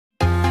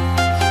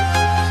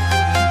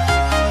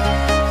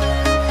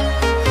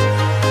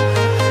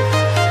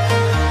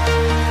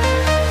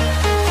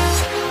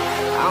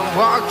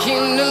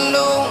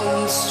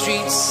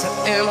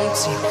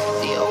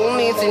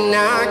thing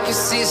I can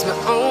see is my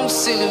own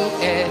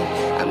silhouette.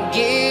 I'm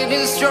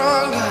getting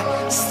stronger,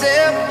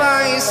 step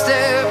by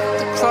step.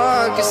 The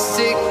clock is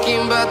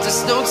ticking, but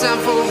there's no time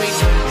for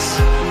regrets.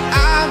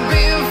 I've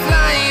been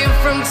flying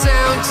from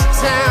town to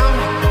town,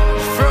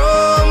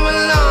 from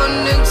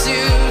London to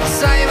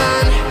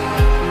Taiwan.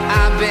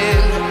 I've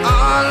been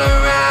all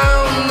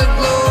around the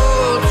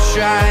globe,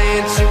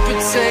 trying to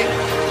protect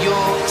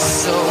your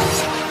soul.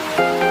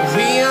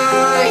 We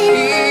are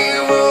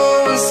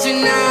heroes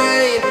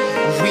tonight.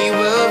 We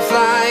will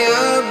fly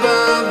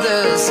above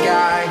the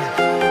sky.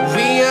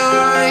 We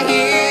are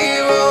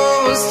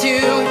heroes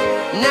tonight.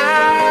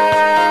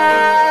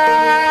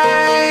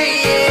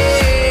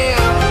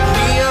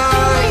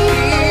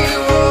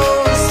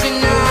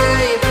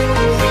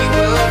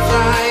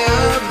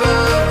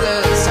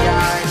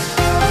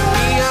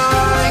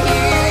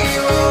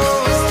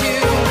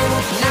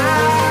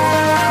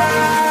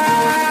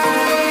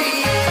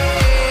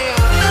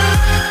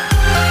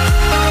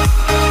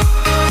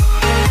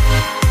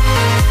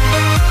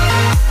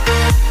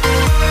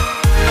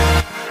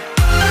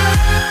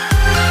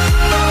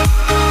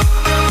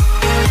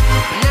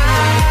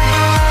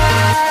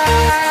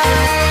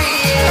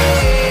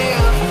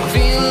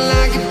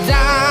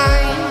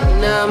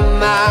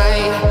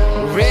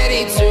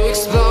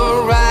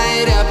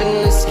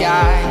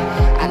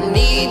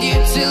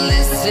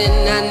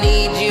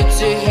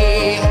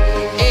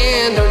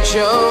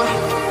 Show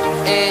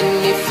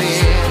any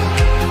fear.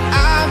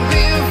 I've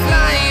been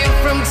flying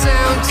from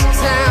town to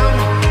town,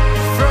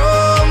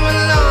 from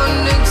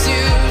London to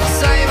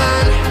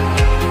Taiwan.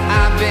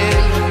 I've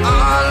been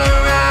all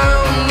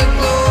around the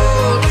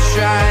globe,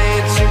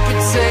 trying to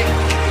protect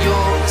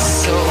your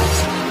soul.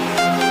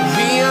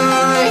 We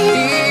are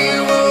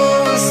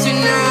heroes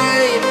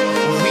tonight.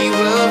 We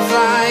will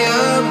fly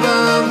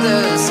above the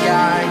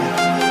sky.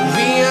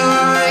 We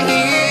are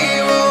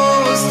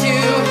heroes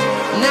tonight.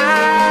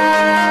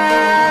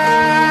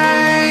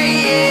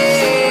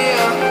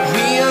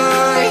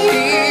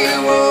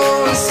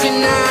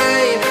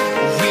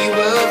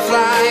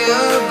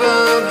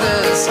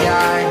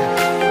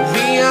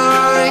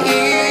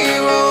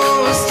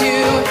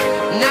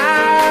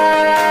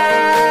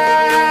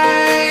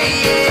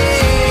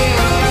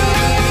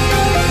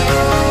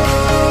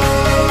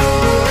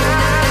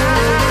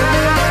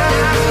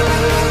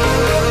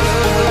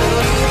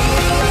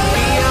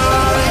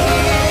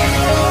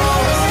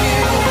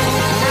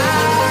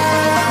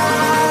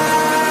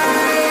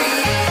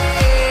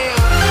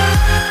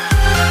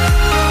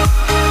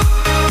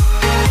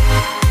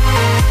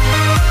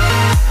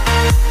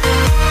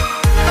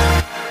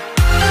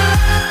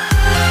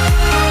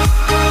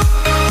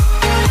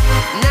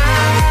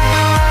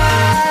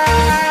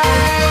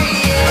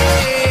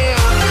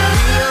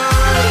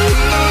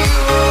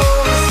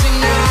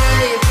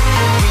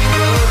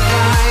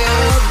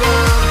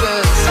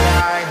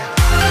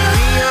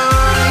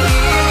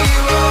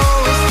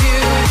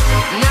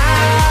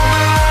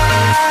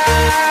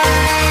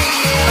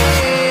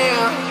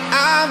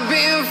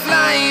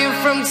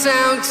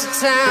 Town to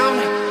town,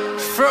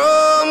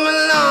 from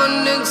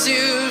London to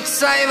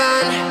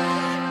Taiwan.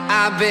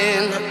 I've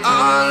been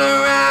all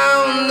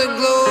around the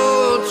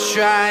globe,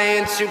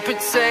 trying to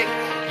protect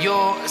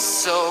your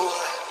soul.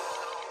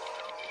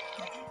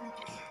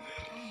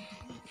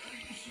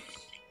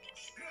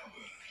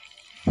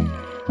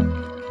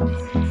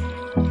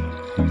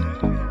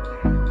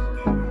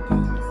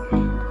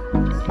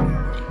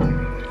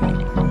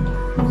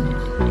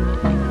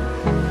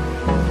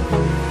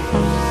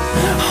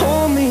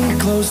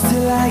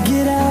 Till I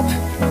get up,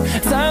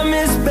 time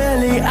is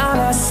barely on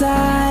our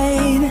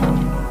side.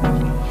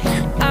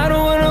 I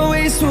don't wanna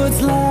waste what's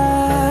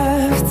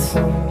left.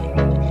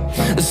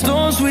 The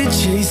storms we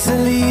chase are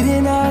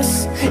leading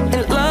us,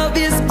 and love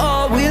is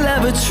all we'll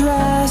ever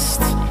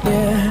trust.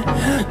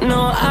 Yeah,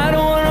 no, I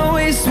don't wanna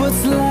waste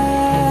what's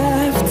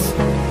left.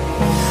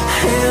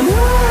 And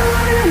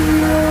on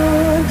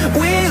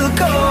we'll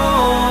go,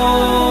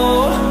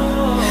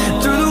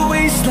 through the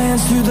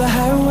wastelands, through the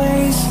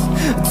highways,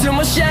 till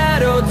my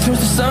shadow turns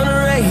to sun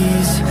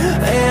rays.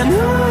 And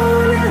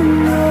on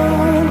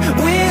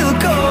we'll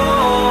go,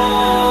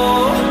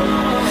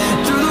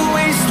 through the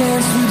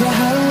wastelands, through the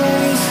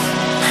highways.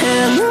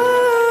 And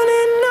on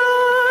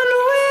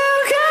we'll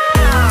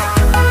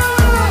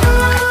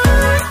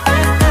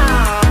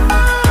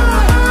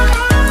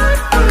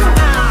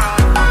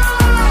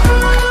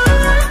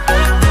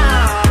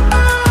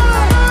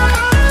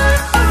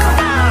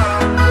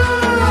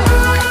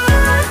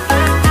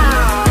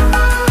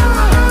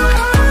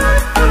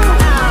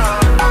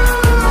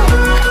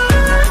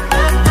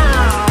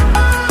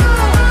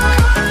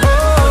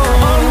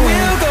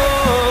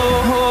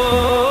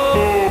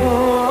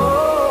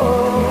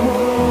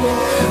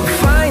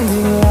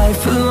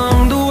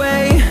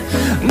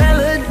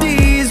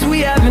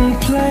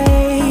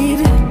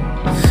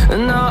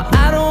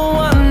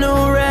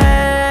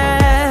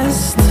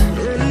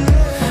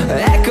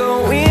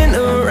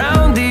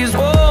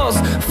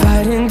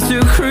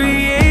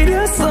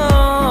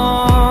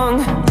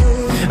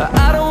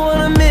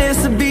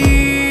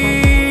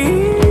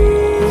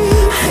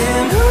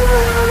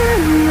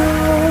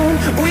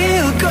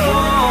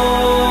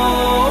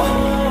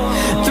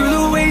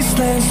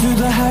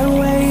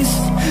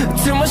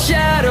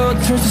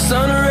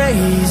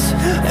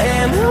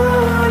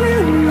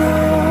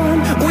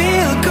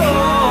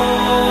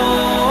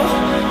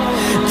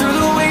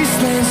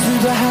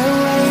through the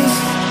highways,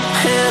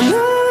 and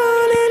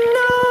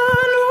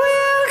on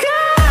we'll go.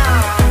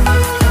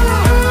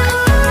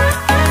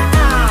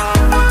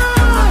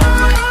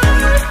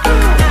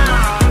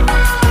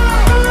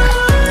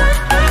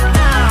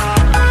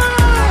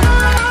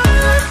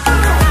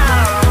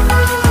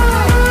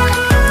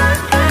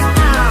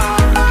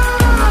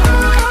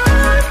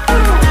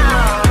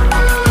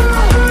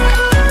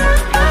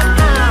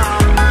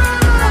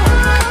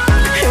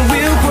 And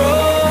we'll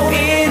grow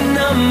in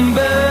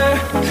number,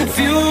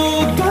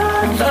 fueled by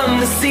them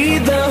to see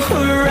the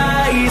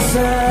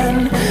horizon,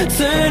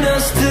 turn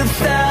us to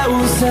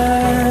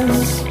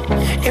thousands.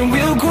 And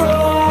we'll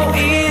grow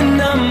in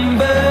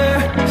number,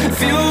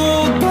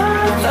 fueled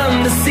by them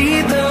to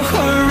see the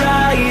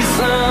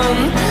horizon,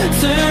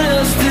 turn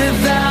us to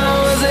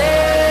thousands.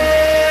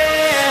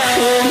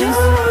 And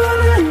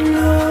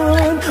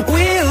on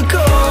we'll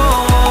go,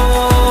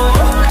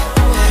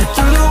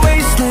 through the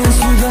wastelands,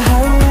 through the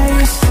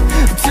highways,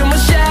 till my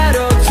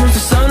shadow turns to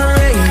sun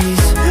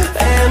rays.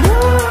 And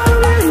on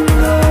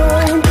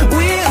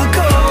we'll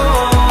go,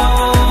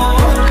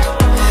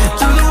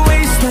 through the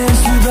wastelands,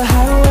 through the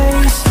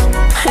highways,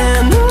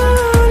 and on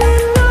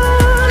we'll go.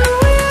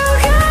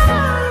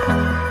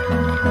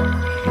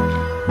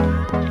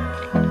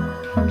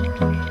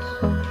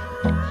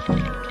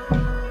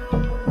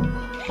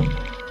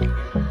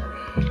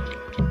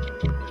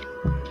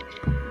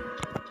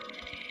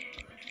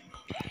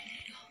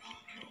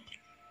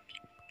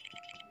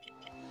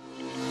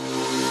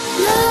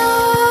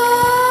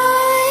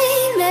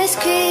 Nightmares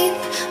creep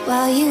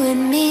while you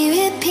and me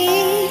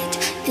repeat.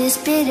 This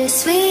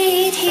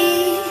bittersweet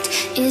heat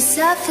is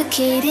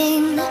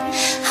suffocating.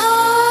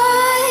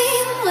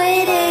 I'm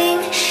waiting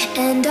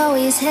and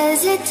always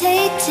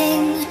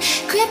hesitating.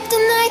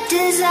 Kryptonite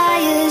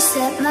desires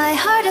set my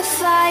heart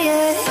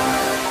afire.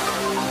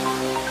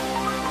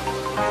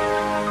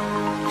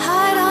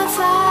 Heart on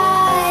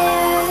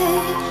fire.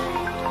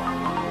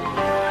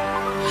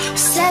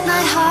 Set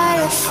my heart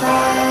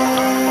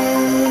afire.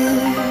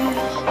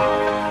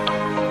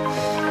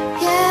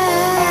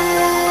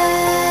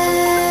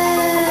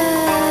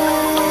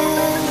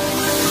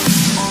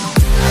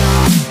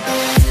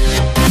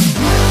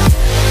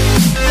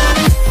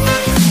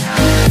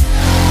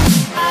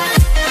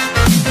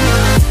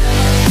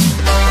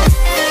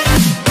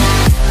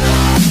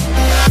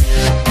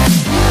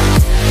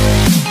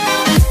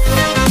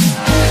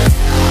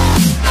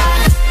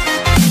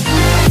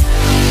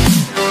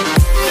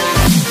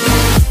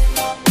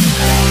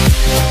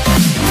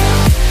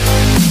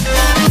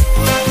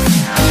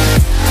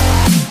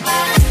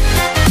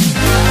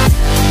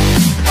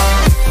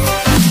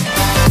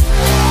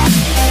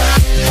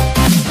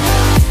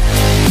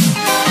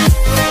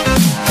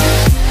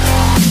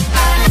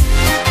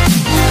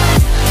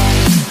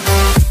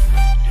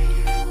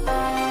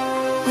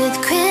 With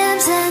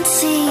crimson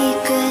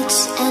secrets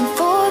and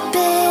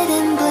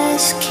forbidden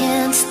bliss,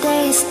 can't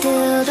stay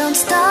still, don't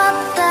stop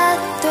that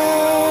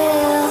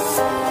thrill.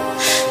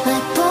 My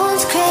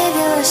bones crave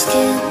your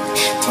skin,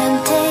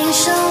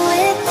 temptation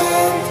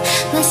within,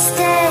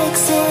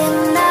 mistakes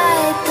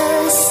ignite the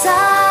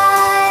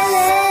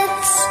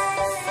silence.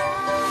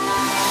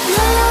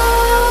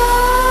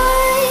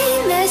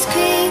 Nightmares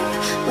creep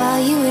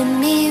while you and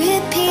me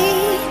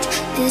repeat.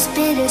 This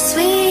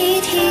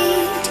bittersweet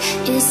heat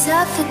is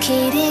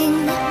suffocating.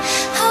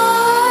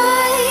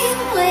 I'm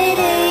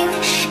waiting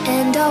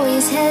and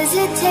always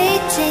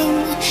hesitating.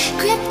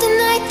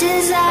 Kryptonite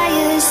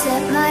desires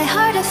set my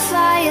heart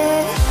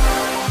afire.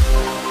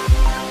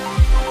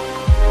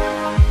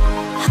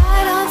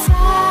 Heart on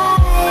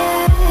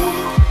fire.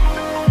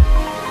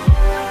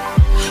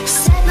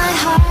 Set my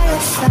heart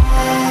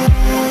afire.